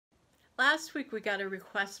Last week we got a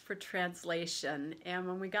request for translation, and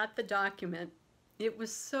when we got the document, it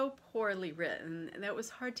was so poorly written that it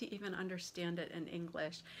was hard to even understand it in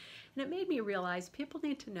English. And it made me realize people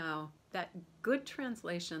need to know that good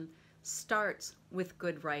translation starts with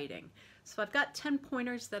good writing. So I've got 10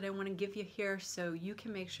 pointers that I want to give you here so you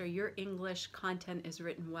can make sure your English content is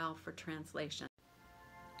written well for translation.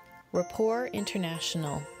 Rapport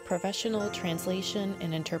International, professional translation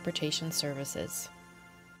and interpretation services.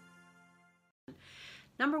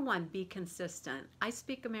 Number one, be consistent. I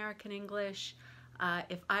speak American English.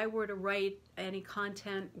 If I were to write any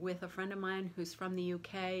content with a friend of mine who's from the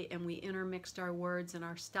UK and we intermixed our words and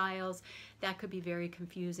our styles, that could be very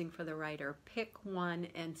confusing for the writer. Pick one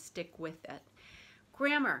and stick with it.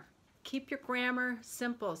 Grammar. Keep your grammar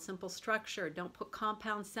simple, simple structure. Don't put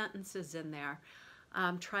compound sentences in there.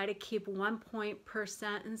 Try to keep 1 point per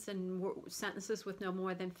sentence and sentences with no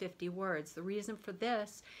more than 50 words. The reason for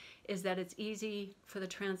this is that it's easy for the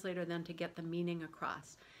translator then to get the meaning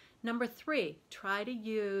across. Number 3, try to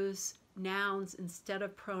use nouns instead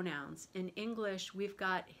of pronouns. In English, we've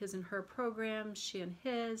got his and her programs, she and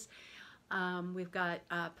his. We've got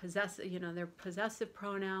possessive, they're possessive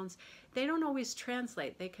pronouns. They don't always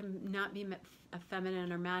translate. They can not be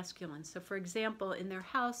feminine or masculine. So for example, in their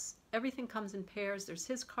house, everything comes in pairs. There's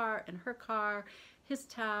his car and her car, his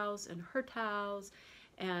towels and her towels,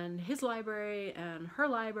 and his library and her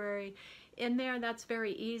library. In there, that's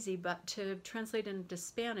very easy, but to translate into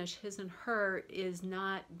Spanish, his and her is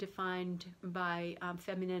not defined by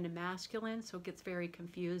feminine and masculine, so it gets very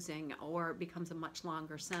confusing or becomes a much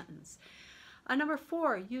longer sentence. Number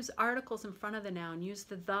 4, use articles in front of the noun. Use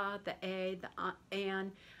the a, the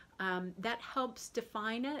and. That helps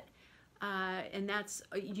define it. And that's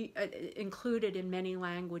included in many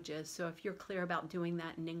languages. So if you're clear about doing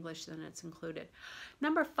that in English, then it's included.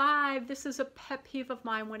 Number 5, this is a pet peeve of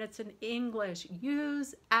mine when it's in English.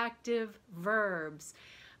 Use active verbs.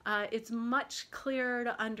 It's much clearer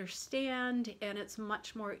to understand and it's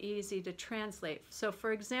much more easy to translate. So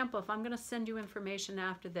for example, if I'm going to send you information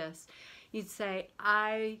after this, you'd say,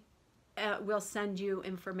 I will send you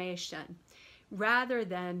information, rather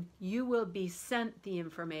than you will be sent the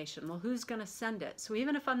information. Well, who's going to send it? So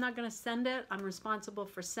even if I'm not going to send it, I'm responsible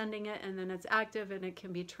for sending it, and then it's active and it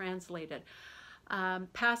can be translated.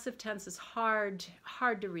 Passive tense is hard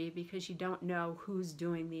to read because you don't know who's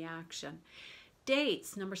doing the action.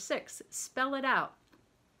 Dates, number 6, spell it out.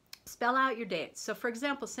 Spell out your dates. So for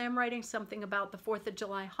example, say I'm writing something about the 4th of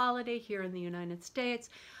July holiday here in the United States.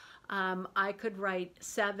 I could write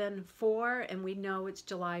 7/4 and we know it's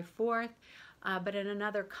July 4th. But in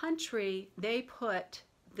another country, they put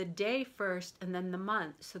the day first and then the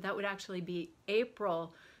month. So that would actually be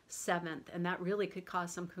April 7th. And that really could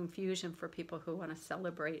cause some confusion for people who want to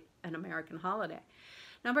celebrate an American holiday.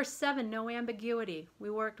 Number 7, no ambiguity.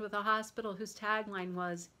 We worked with a hospital whose tagline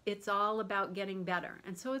was, it's all about getting better.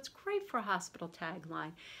 And so it's great for a hospital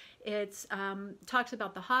tagline. It talks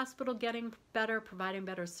about the hospital getting better, providing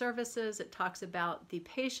better services. It talks about the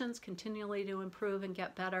patients continually to improve and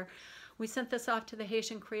get better. We sent this off to the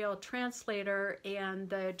Haitian Creole translator, and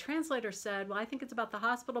the translator said, well, I think it's about the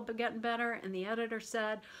hospital getting better, and the editor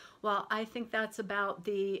said, well, I think that's about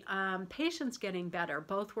the patients getting better.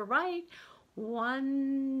 Both were right.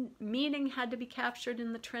 One meaning had to be captured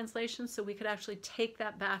in the translation, so we could actually take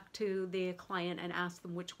that back to the client and ask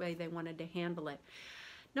them which way they wanted to handle it.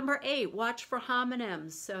 Number 8, watch for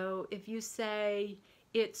homonyms. So if you say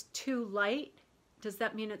it's too light, does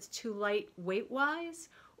that mean it's too light weight-wise?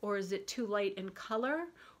 Or is it too light in color?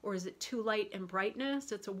 Or is it too light in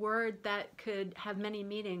brightness? It's a word that could have many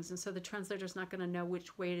meanings, and so the translator's not going to know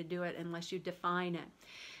which way to do it unless you define it.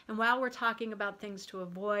 And while we're talking about things to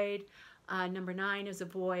avoid, number 9 is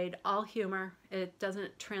avoid all humor. It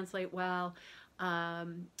doesn't translate well.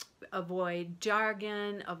 Avoid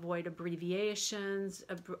jargon, avoid abbreviations,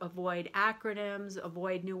 avoid acronyms,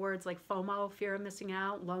 avoid new words like FOMO, fear of missing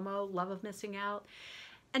out, LOMO, love of missing out.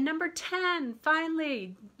 And number 10,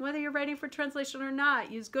 finally, whether you're writing for translation or not,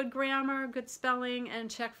 use good grammar, good spelling, and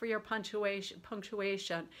check for your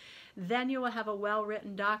punctuation. Then you will have a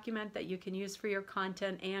well-written document that you can use for your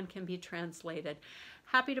content and can be translated.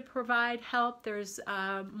 Happy to provide help. There's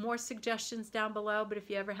more suggestions down below, but if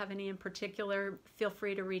you ever have any in particular, feel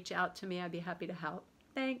free to reach out to me. I'd be happy to help.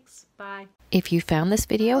 Thanks. Bye. If you found this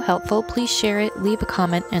video helpful, please share it, leave a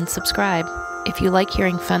comment, and subscribe. If you like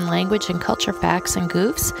hearing fun language and culture facts and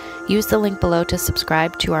goofs, use the link below to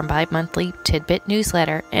subscribe to our bi-monthly Tidbit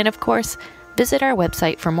newsletter. And of course, visit our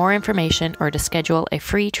website for more information or to schedule a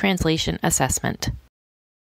free translation assessment.